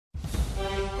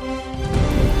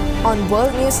on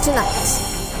World News Tonight.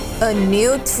 A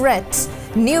new threat.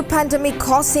 New pandemic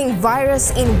causing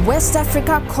virus in West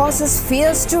Africa causes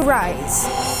fears to rise.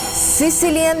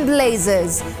 Sicilian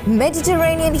blazes.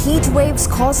 Mediterranean heat waves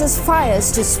causes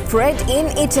fires to spread in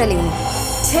Italy.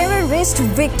 Terrorist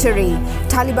victory.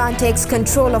 Taliban takes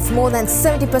control of more than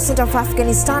 70% of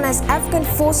Afghanistan as Afghan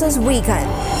forces weaken.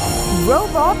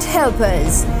 Robot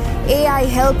helpers. AI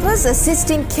helpers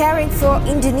assist in caring for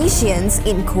Indonesians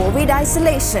in COVID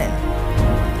isolation.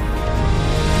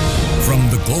 From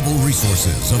the global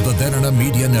resources of the Derana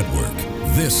Media Network,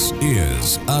 this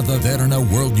is the Derana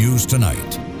World News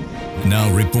Tonight. Now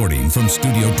reporting from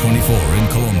Studio 24 in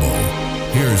Colombo,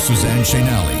 here's Suzanne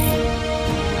Shenali.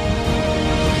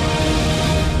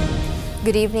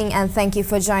 Good evening and thank you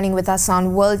for joining with us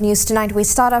on World News Tonight. We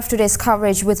start off today's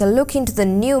coverage with a look into the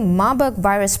new Marburg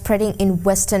virus spreading in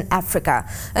Western Africa.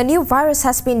 A new virus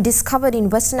has been discovered in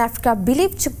Western Africa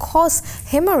believed to cause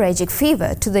hemorrhagic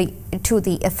fever. To the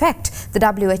effect,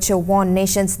 the WHO warned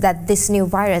nations that this new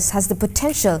virus has the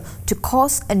potential to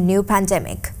cause a new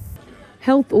pandemic.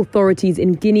 Health authorities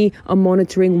in Guinea are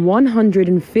monitoring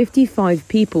 155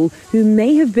 people who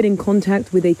may have been in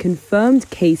contact with a confirmed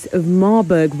case of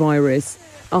Marburg virus,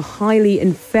 a highly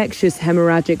infectious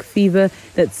hemorrhagic fever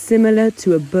that's similar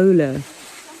to Ebola.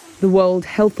 The World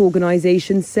Health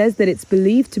Organization says that it's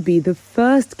believed to be the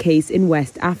first case in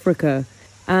West Africa,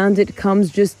 and it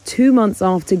comes just 2 months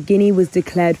after Guinea was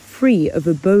declared free of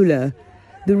Ebola.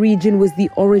 The region was the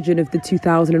origin of the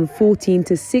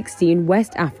 2014-16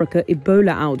 West Africa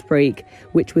Ebola outbreak,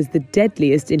 which was the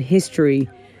deadliest in history.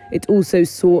 It also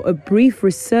saw a brief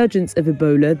resurgence of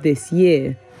Ebola this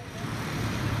year.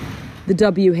 The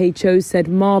WHO said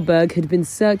Marburg had been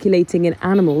circulating in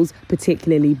animals,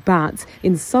 particularly bats,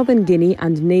 in southern Guinea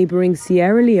and neighbouring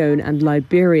Sierra Leone and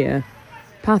Liberia.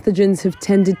 Pathogens have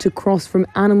tended to cross from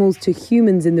animals to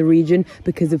humans in the region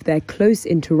because of their close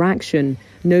interaction,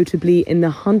 notably in the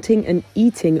hunting and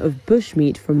eating of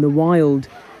bushmeat from the wild.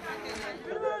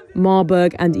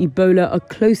 Marburg and Ebola are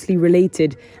closely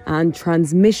related, and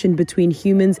transmission between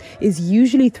humans is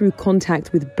usually through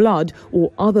contact with blood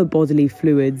or other bodily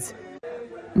fluids.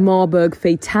 Marburg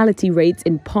fatality rates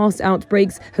in past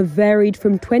outbreaks have varied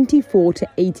from 24 to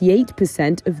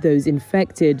 88% of those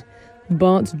infected.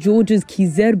 But Georges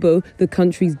Kizerbo, the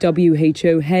country's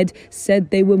WHO head, said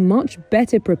they were much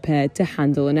better prepared to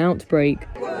handle an outbreak.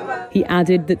 He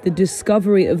added that the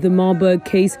discovery of the Marburg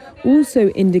case also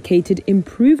indicated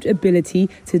improved ability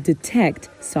to detect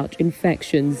such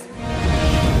infections.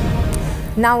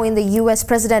 Now in the US,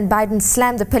 President Biden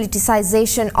slammed the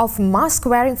politicization of mask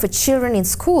wearing for children in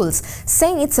schools,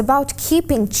 saying it's about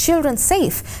keeping children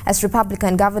safe, as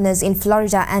Republican governors in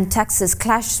Florida and Texas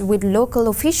clashed with local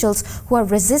officials who are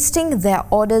resisting their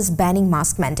orders banning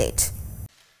mask mandate.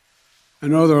 I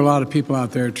know there are a lot of people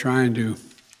out there trying to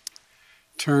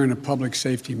turn a public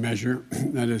safety measure,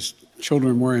 that is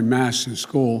children wearing masks in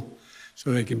school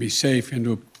so they can be safe,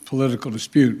 into a political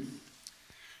dispute.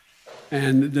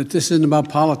 And that this isn't about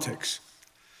politics.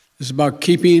 This is about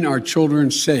keeping our children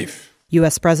safe.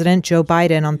 U.S. President Joe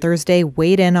Biden on Thursday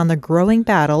weighed in on the growing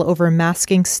battle over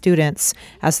masking students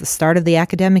as the start of the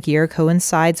academic year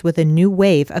coincides with a new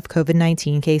wave of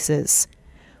COVID-19 cases.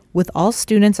 With all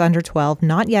students under 12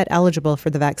 not yet eligible for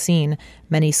the vaccine,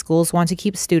 many schools want to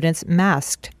keep students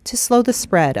masked to slow the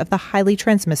spread of the highly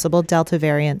transmissible Delta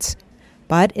variant.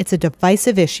 But it's a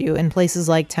divisive issue in places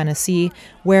like Tennessee,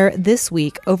 where this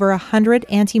week over 100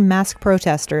 anti-mask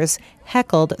protesters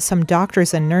heckled some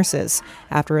doctors and nurses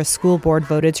after a school board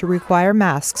voted to require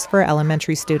masks for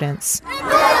elementary students.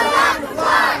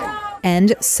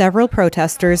 And several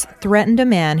protesters threatened a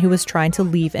man who was trying to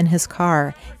leave in his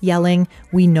car, yelling,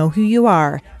 "We know who you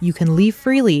are. You can leave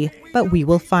freely, but we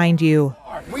will find you."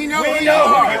 We know who you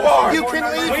are. You can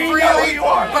leave freely,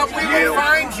 but we will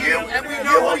find you, and we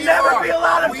know who you are. You will never be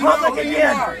allowed in public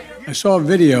again. I saw a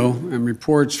video and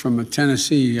reports from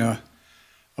Tennessee of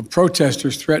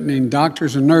protesters threatening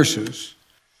doctors and nurses.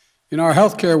 You know, our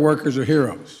healthcare workers are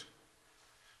heroes.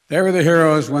 They were the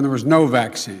heroes when there was no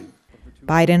vaccine.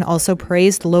 Biden also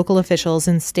praised local officials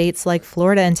in states like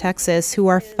Florida and Texas who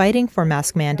are fighting for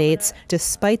mask mandates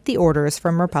despite the orders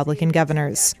from Republican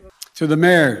governors. To the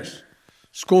mayors,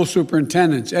 school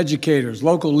superintendents, educators,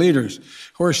 local leaders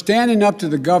who are standing up to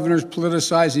the governors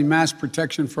politicizing mask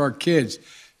protection for our kids,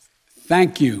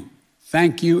 thank you.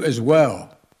 Thank you as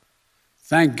well.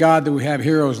 Thank God that we have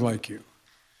heroes like you.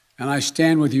 And I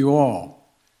stand with you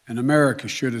all, and America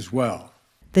should as well.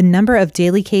 The number of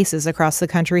daily cases across the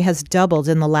country has doubled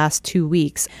in the last 2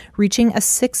 weeks, reaching a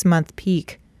 6-month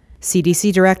peak.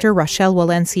 CDC Director Rochelle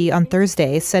Walensky on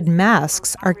Thursday said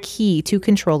masks are key to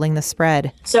controlling the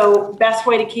spread. So best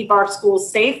way to keep our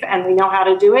schools safe, and we know how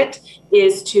to do it,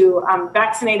 is to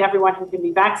vaccinate everyone who can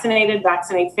be vaccinated,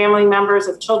 vaccinate family members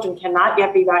if children cannot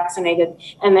yet be vaccinated,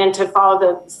 and then to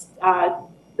follow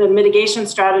the mitigation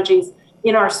strategies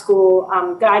in our school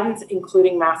guidance,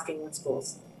 including masking in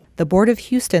schools. The Board of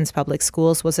Houston's public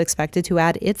schools was expected to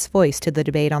add its voice to the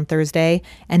debate on Thursday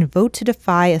and vote to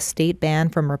defy a state ban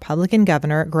from Republican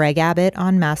Governor Greg Abbott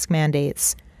on mask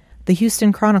mandates. The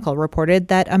Houston Chronicle reported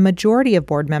that a majority of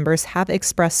board members have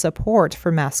expressed support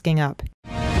for masking up.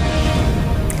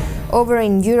 Over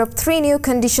in Europe, 3 new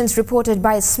conditions reported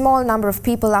by a small number of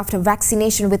people after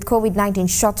vaccination with COVID-19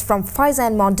 shots from Pfizer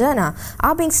and Moderna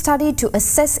are being studied to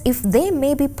assess if there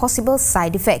may be possible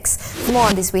side effects. For more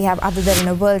on this, we have Other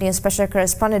Derana World News special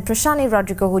correspondent Prashani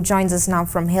Rodrigo, who joins us now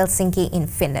from Helsinki in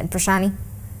Finland. Prashani.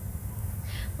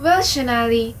 Well,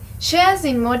 Shanali, shares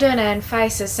in Moderna and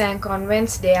Pfizer sank on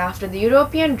Wednesday after the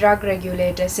European drug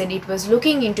regulator said it was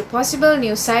looking into possible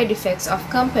new side effects of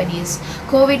companies'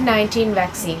 COVID-19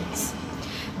 vaccines.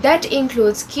 That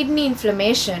includes kidney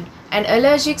inflammation, an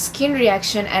allergic skin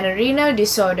reaction, and a renal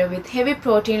disorder with heavy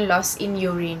protein loss in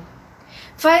urine.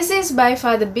 Pfizer is by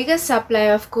far the biggest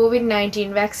supplier of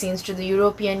COVID-19 vaccines to the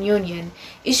European Union,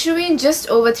 issuing just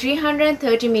over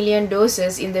 330 million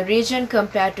doses in the region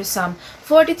compared to some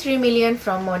 43 million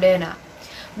from Moderna.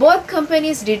 Both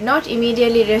companies did not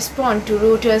immediately respond to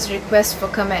Reuters' request for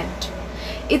comment.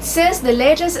 It says the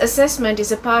latest assessment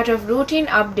is a part of routine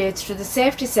updates to the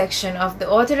safety section of the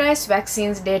authorized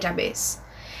vaccines database.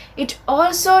 It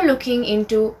also looking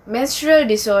into menstrual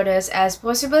disorders as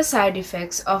possible side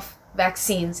effects of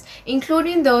vaccines,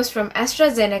 including those from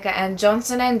AstraZeneca and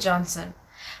Johnson & Johnson.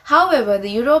 However, the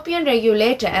European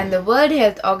regulator and the World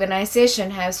Health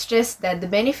Organization have stressed that the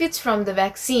benefits from the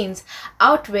vaccines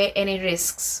outweigh any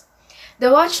risks.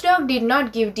 The watchdog did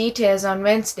not give details on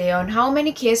Wednesday on how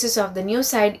many cases of the new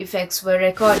side effects were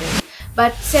recorded,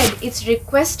 but said it's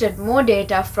requested more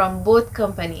data from both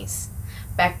companies.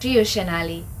 Back to you,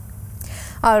 Shanali.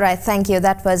 All right, thank you.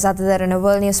 That was Other Derana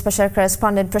World News special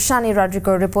correspondent Prashani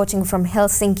Rodrigo reporting from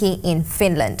Helsinki in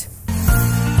Finland.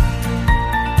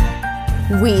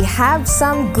 We have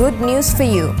some good news for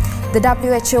you. The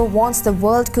WHO warns the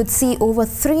world could see over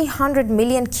 300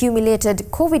 million cumulated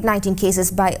COVID-19 cases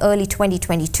by early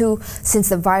 2022 since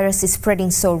the virus is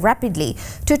spreading so rapidly.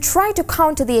 To try to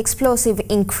counter the explosive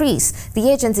increase,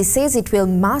 the agency says it will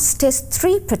mass test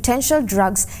 3 potential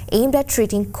drugs aimed at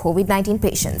treating COVID-19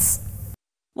 patients.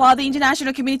 While the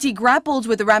international community grapples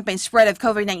with the rampant spread of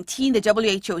COVID-19, the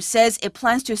WHO says it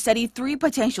plans to study 3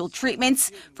 potential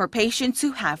treatments for patients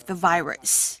who have the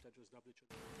virus.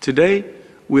 Today,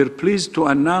 we're pleased to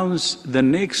announce the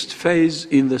next phase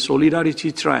in the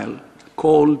Solidarity trial,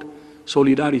 called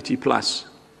Solidarity Plus.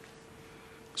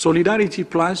 Solidarity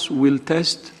Plus will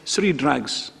test 3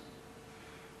 drugs: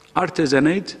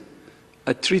 artesunate,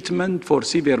 a treatment for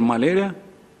severe malaria;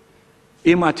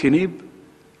 imatinib,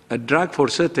 a drug for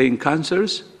certain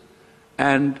cancers;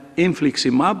 and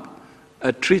infliximab,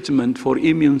 a treatment for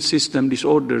immune system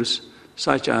disorders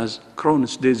such as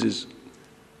Crohn's disease.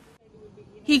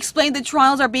 He explained the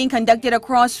trials are being conducted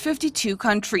across 52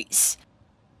 countries.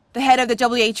 The head of the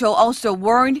WHO also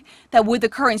warned that with the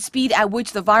current speed at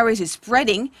which the virus is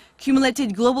spreading,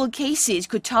 cumulative global cases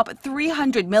could top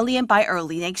 300 million by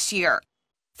early next year.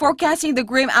 Forecasting the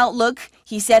grim outlook,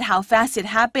 he said how fast it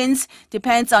happens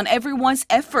depends on everyone's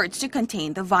efforts to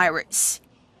contain the virus.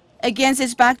 Against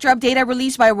this backdrop, data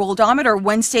released by Worldometer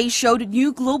Wednesday showed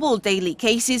new global daily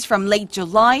cases from late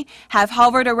July have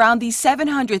hovered around the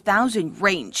 700,000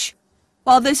 range.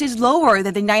 While this is lower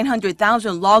than the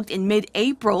 900,000 logged in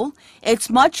mid-April, it's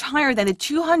much higher than the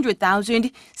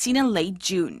 200,000 seen in late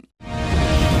June.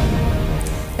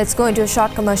 Let's go into a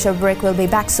short commercial break. We'll be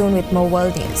back soon with more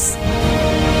world news.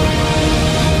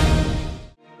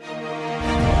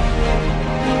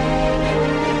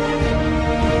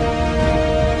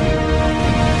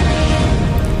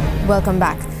 Welcome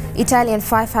back. Italian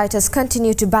firefighters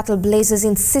continue to battle blazes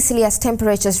in Sicily as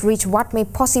temperatures reach what may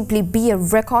possibly be a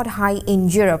record high in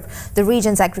Europe. The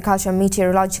region's Agricultural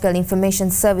Meteorological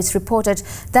Information Service reported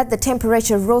that the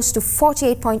temperature rose to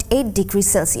 48.8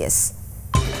 degrees Celsius.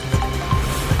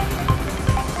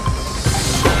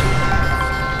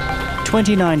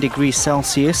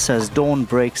 (29°C) as dawn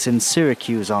breaks in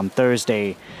Syracuse on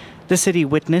Thursday. The city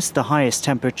witnessed the highest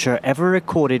temperature ever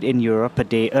recorded in Europe a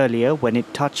day earlier when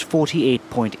it touched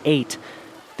 48.8.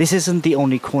 This isn't the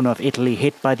only corner of Italy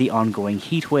hit by the ongoing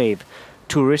heat wave.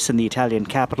 Tourists in the Italian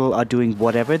capital are doing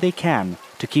whatever they can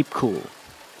to keep cool.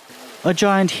 A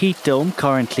giant heat dome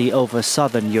currently over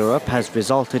southern Europe has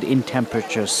resulted in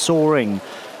temperatures soaring.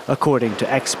 According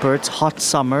to experts, hot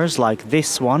summers like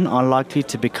this one are likely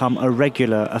to become a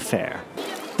regular affair.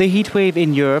 The heatwave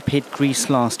in Europe hit Greece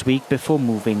last week before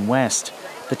moving west.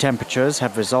 The temperatures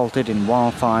have resulted in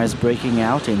wildfires breaking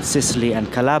out in Sicily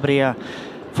and Calabria.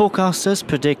 Forecasters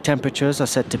predict temperatures are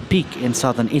set to peak in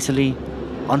southern Italy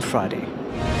on Friday.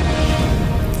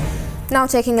 Now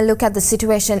taking a look at the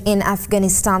situation in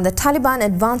Afghanistan, the Taliban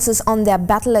advances on their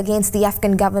battle against the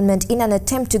Afghan government in an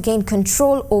attempt to gain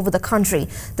control over the country.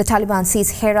 The Taliban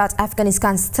sees Herat,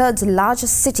 Afghanistan's third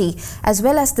largest city, as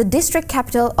well as the district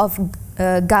capital of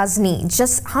Ghazni,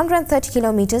 just 130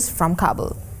 kilometers from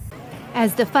Kabul.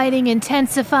 As the fighting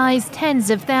intensifies, tens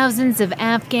of thousands of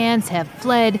Afghans have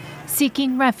fled,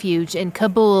 seeking refuge in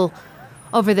Kabul.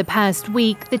 Over the past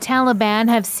week, the Taliban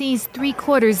have seized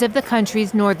 3/4 of the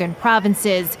country's northern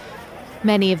provinces.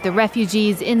 Many of the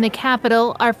refugees in the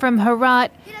capital are from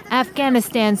Herat,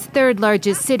 Afghanistan's third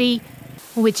largest city,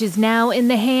 which is now in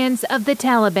the hands of the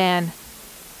Taliban.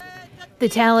 The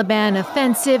Taliban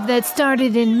offensive that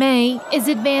started in May is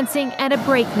advancing at a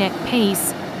breakneck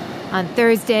pace. On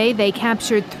Thursday, they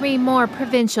captured 3 more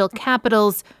provincial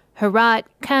capitals, Herat,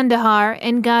 Kandahar,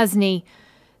 and Ghazni.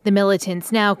 The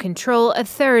militants now control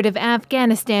 1/3 of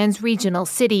Afghanistan's regional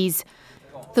cities.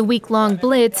 The week-long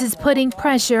blitz is putting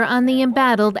pressure on the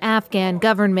embattled Afghan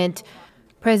government.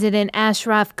 President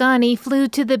Ashraf Ghani flew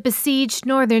to the besieged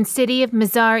northern city of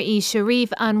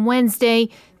Mazar-e-Sharif on Wednesday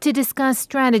to discuss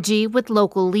strategy with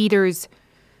local leaders.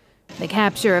 The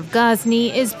capture of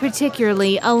Ghazni is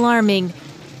particularly alarming.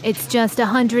 It's just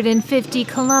 150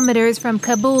 kilometers from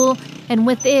Kabul, and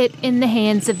with it in the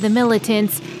hands of the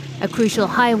militants, a crucial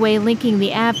highway linking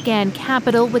the Afghan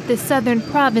capital with the southern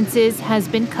provinces has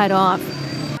been cut off.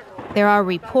 There are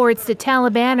reports the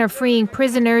Taliban are freeing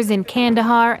prisoners in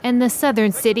Kandahar and the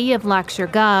southern city of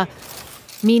Lakshar.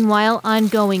 Meanwhile,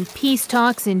 ongoing peace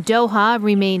talks in Doha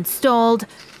remain stalled,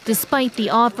 despite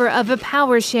the offer of a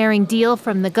power-sharing deal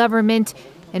from the government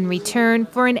in return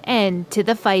for an end to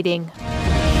the fighting.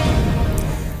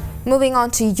 Moving on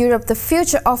to Europe, the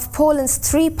future of Poland's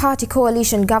 3-party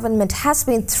coalition government has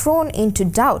been thrown into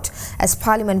doubt as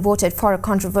Parliament voted for a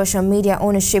controversial media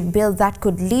ownership bill that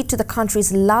could lead to the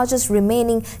country's largest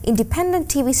remaining independent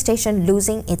TV station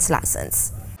losing its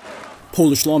license.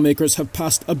 Polish lawmakers have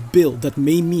passed a bill that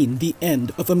may mean the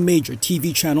end of a major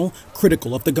TV channel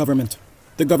critical of the government.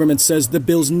 The government says the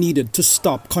bill's needed to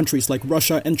stop countries like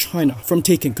Russia and China from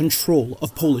taking control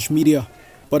of Polish media.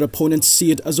 But opponents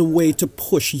see it as a way to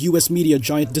push U.S. media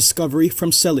giant Discovery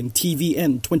from selling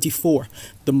TVN24,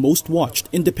 the most watched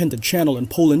independent channel in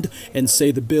Poland, and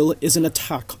say the bill is an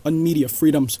attack on media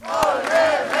freedoms.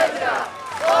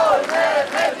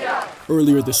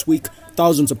 Earlier this week,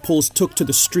 thousands of Poles took to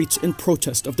the streets in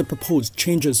protest of the proposed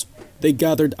changes. They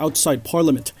gathered outside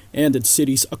Parliament and in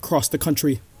cities across the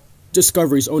country.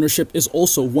 Discovery's ownership is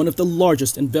also one of the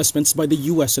largest investments by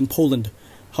the U.S. in Poland.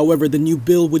 However, the new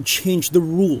bill would change the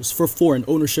rules for foreign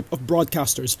ownership of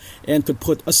broadcasters and could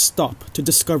put a stop to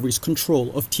Discovery's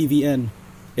control of TVN.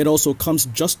 It also comes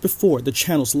just before the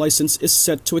channel's license is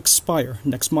set to expire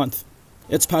next month.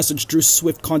 Its passage drew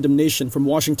swift condemnation from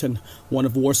Washington, one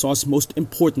of Warsaw's most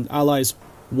important allies.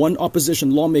 One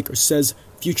opposition lawmaker says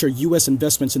future U.S.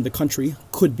 investments in the country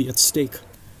could be at stake.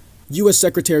 U.S.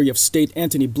 Secretary of State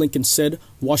Antony Blinken said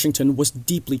Washington was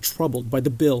deeply troubled by the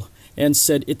bill and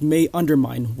said it may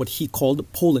undermine what he called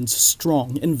Poland's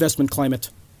strong investment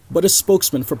climate. But a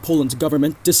spokesman for Poland's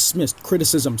government dismissed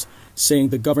criticisms, saying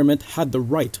the government had the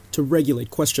right to regulate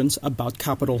questions about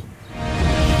capital.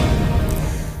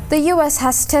 The U.S.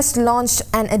 has test-launched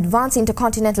an advanced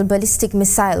intercontinental ballistic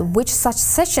missile, which such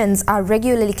sessions are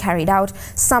regularly carried out.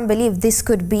 Some believe this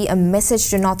could be a message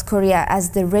to North Korea as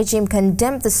the regime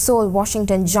condemned the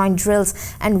Seoul-Washington joint drills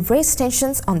and raised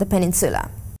tensions on the peninsula.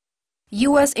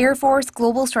 U.S. Air Force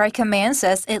Global Strike Command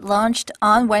says it launched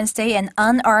on Wednesday an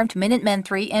unarmed Minuteman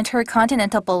III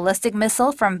intercontinental ballistic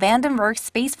missile from Vandenberg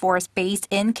Space Force Base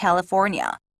in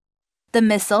California. The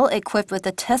missile, equipped with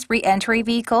a test re-entry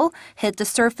vehicle, hit the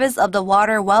surface of the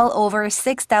water well over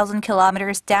 6,000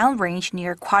 kilometers downrange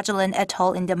near Kwajalein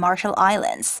Atoll in the Marshall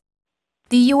Islands.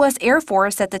 The U.S. Air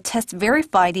Force said the test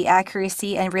verified the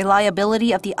accuracy and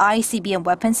reliability of the ICBM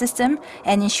weapon system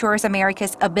and ensures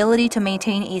America's ability to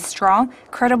maintain a strong,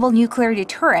 credible nuclear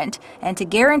deterrent and to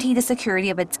guarantee the security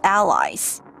of its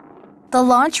allies. The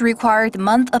launch required a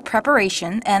month of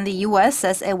preparation, and the U.S.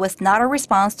 says it was not a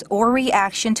response or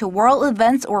reaction to world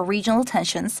events or regional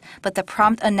tensions, but the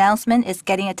prompt announcement is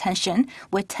getting attention,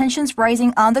 with tensions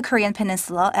rising on the Korean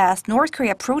peninsula as North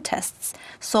Korea protests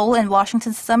Seoul and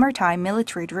Washington's summertime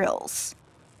military drills.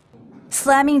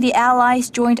 Slamming the Allies'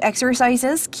 joint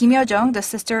exercises, Kim Yo-jong, the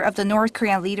sister of the North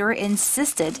Korean leader,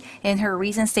 insisted in her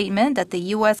recent statement that the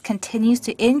U.S. continues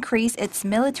to increase its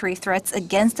military threats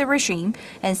against the regime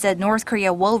and said North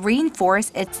Korea will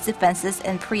reinforce its defenses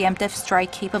and preemptive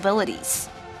strike capabilities.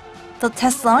 The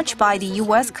test launch by the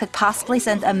U.S. could possibly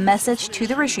send a message to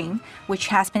the regime, which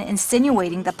has been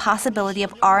insinuating the possibility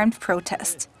of armed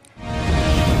protest.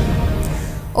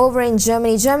 Over in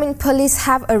Germany, German police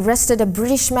have arrested a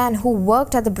British man who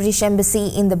worked at the British embassy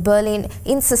in Berlin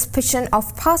in suspicion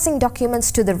of passing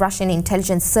documents to the Russian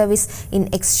intelligence service in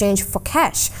exchange for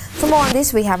cash. For more on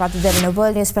this, we have Other Derana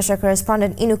World News special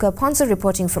correspondent Inuka Ponce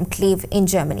reporting from Kiev in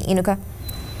Germany. Inuka.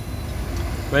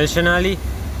 Well, Shanali,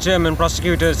 German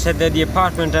prosecutors said that the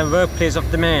apartment and workplace of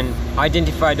the man,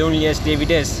 identified only as David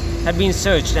S., had been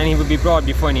searched and he would be brought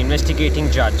before an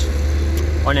investigating judge.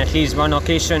 On at least one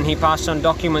occasion, he passed on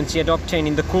documents he had obtained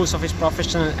in the course of his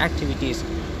professional activities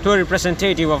to a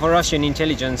representative of a Russian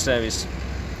intelligence service.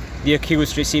 The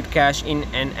accused received cash in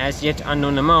an as yet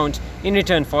unknown amount in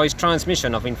return for his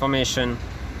transmission of information.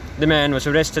 The man was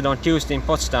arrested on Tuesday in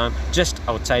Potsdam, just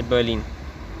outside Berlin.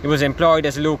 He was employed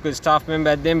as a local staff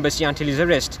member at the embassy until his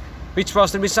arrest, which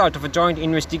was the result of a joint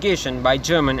investigation by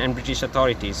German and British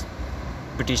authorities.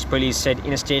 British police said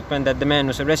in a statement that the man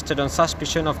was arrested on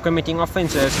suspicion of committing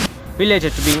offences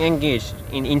related to being engaged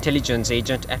in intelligence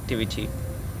agent activity.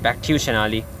 Back to you,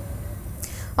 Shanali.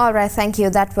 All right, thank you.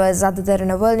 That was Other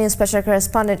Derana World News special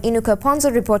correspondent Inuka Ponce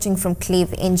reporting from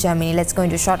Kiev in Germany. Let's go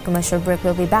into a short commercial break.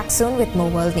 We'll be back soon with more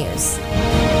world news.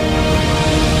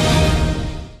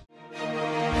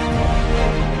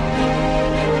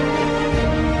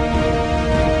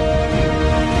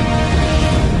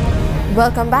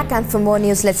 Welcome back, and for more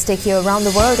news, let's take you around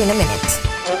the world in a minute.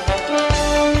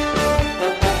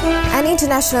 An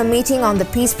international meeting on the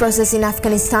peace process in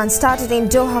Afghanistan started in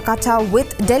Doha, Qatar,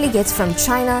 with delegates from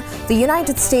China, the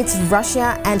United States,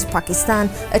 Russia and Pakistan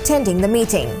attending the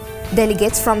meeting.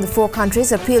 Delegates from the four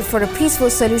countries appealed for a peaceful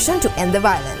solution to end the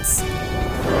violence.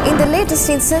 In the latest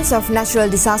instance of natural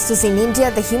disasters in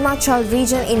India, the Himachal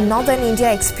region in northern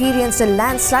India experienced a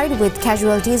landslide with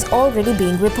casualties already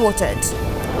being reported.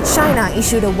 China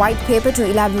issued a white paper to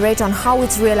elaborate on how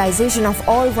its realization of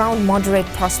all-round moderate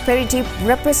prosperity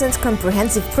represents a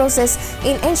comprehensive process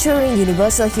in ensuring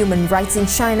universal human rights in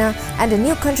China and a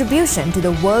new contribution to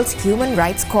the world's human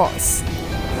rights cause.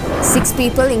 6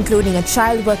 people, including a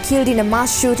child, were killed in a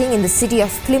mass shooting in the city of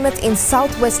Plymouth in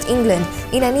southwest England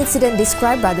in an incident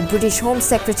described by the British Home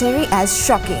Secretary as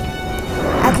shocking.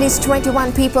 At least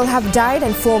 21 people have died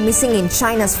and 4 missing in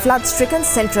China's flood-stricken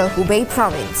central Hubei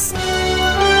province.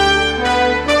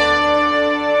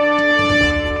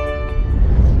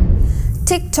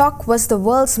 TikTok was the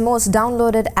world's most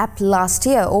downloaded app last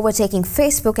year, overtaking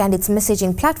Facebook and its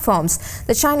messaging platforms.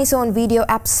 The Chinese-owned video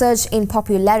app surged in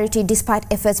popularity despite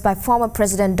efforts by former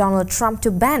President Donald Trump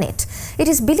to ban it. It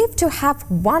is believed to have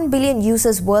 1 billion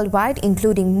users worldwide,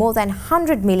 including more than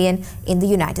 100 million in the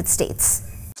United States.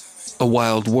 A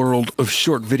wild world of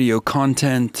short video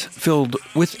content filled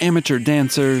with amateur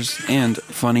dancers and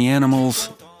funny animals,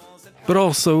 but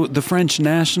also the French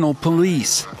National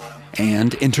Police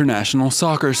and international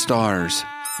soccer stars.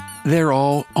 They're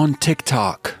all on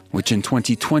TikTok, which in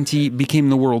 2020 became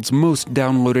the world's most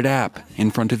downloaded app,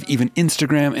 in front of even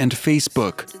Instagram and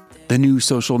Facebook, the new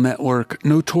social network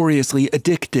notoriously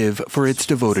addictive for its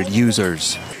devoted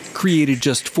users. Created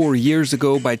just 4 years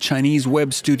ago by Chinese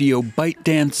web studio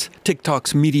ByteDance,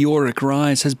 TikTok's meteoric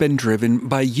rise has been driven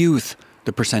by youth.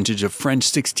 The percentage of French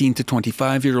 16 to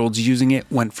 25-year-olds using it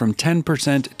went from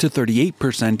 10% to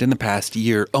 38% in the past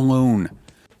year alone.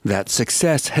 That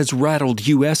success has rattled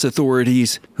U.S.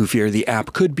 authorities, who fear the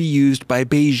app could be used by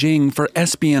Beijing for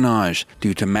espionage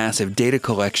due to massive data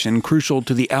collection crucial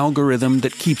to the algorithm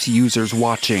that keeps users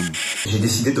watching.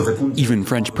 Even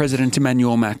French President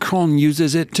Emmanuel Macron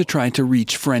uses it to try to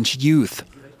reach French youth.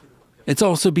 It's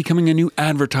also becoming a new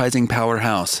advertising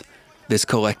powerhouse. This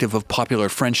collective of popular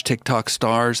French TikTok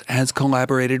stars has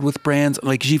collaborated with brands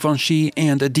like Givenchy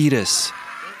and Adidas.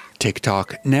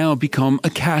 TikTok now become a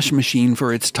cash machine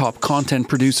for its top content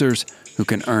producers, who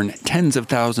can earn tens of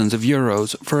thousands of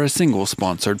euros for a single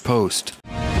sponsored post.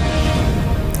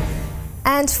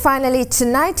 And And finally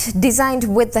tonight, designed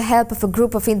with the help of a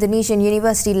group of Indonesian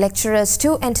university lecturers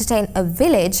to entertain a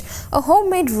village, a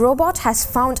homemade robot has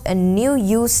found a new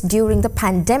use during the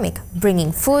pandemic,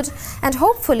 bringing food and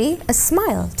hopefully a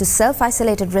smile to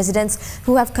self-isolated residents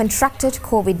who have contracted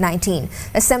COVID-19.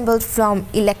 Assembled from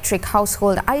electric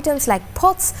household items like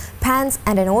pots, pans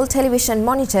and an old television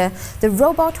monitor, the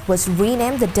robot was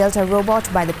renamed the Delta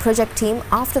robot by the project team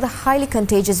after the highly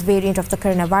contagious variant of the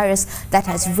coronavirus that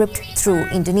has ripped through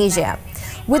Indonesia.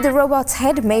 With the robot's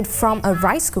head made from a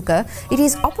rice cooker, it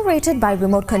is operated by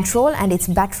remote control and its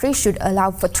battery should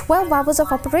allow for 12 hours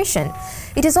of operation.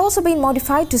 It has also been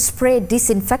modified to spray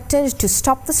disinfectant to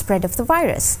stop the spread of the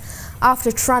virus.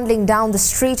 After trundling down the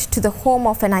street to the home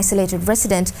of an isolated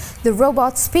resident, the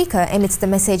robot speaker emits the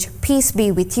message "Peace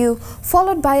be with you,"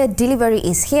 followed by a "Delivery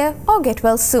is here" or "Get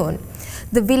well soon."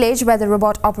 The village where the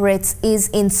robot operates is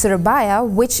in Surabaya,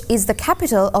 which is the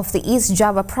capital of the East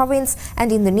Java province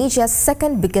and Indonesia's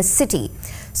second biggest city.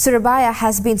 Surabaya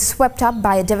has been swept up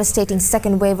by a devastating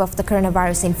second wave of the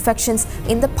coronavirus infections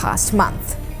in the past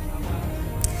month.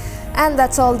 And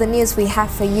that's all the news we have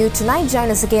for you tonight.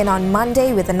 Join us again on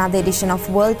Monday with another edition of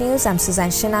World News. I'm Suzanne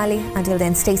Shenali. Until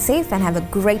then, stay safe and have a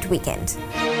great weekend.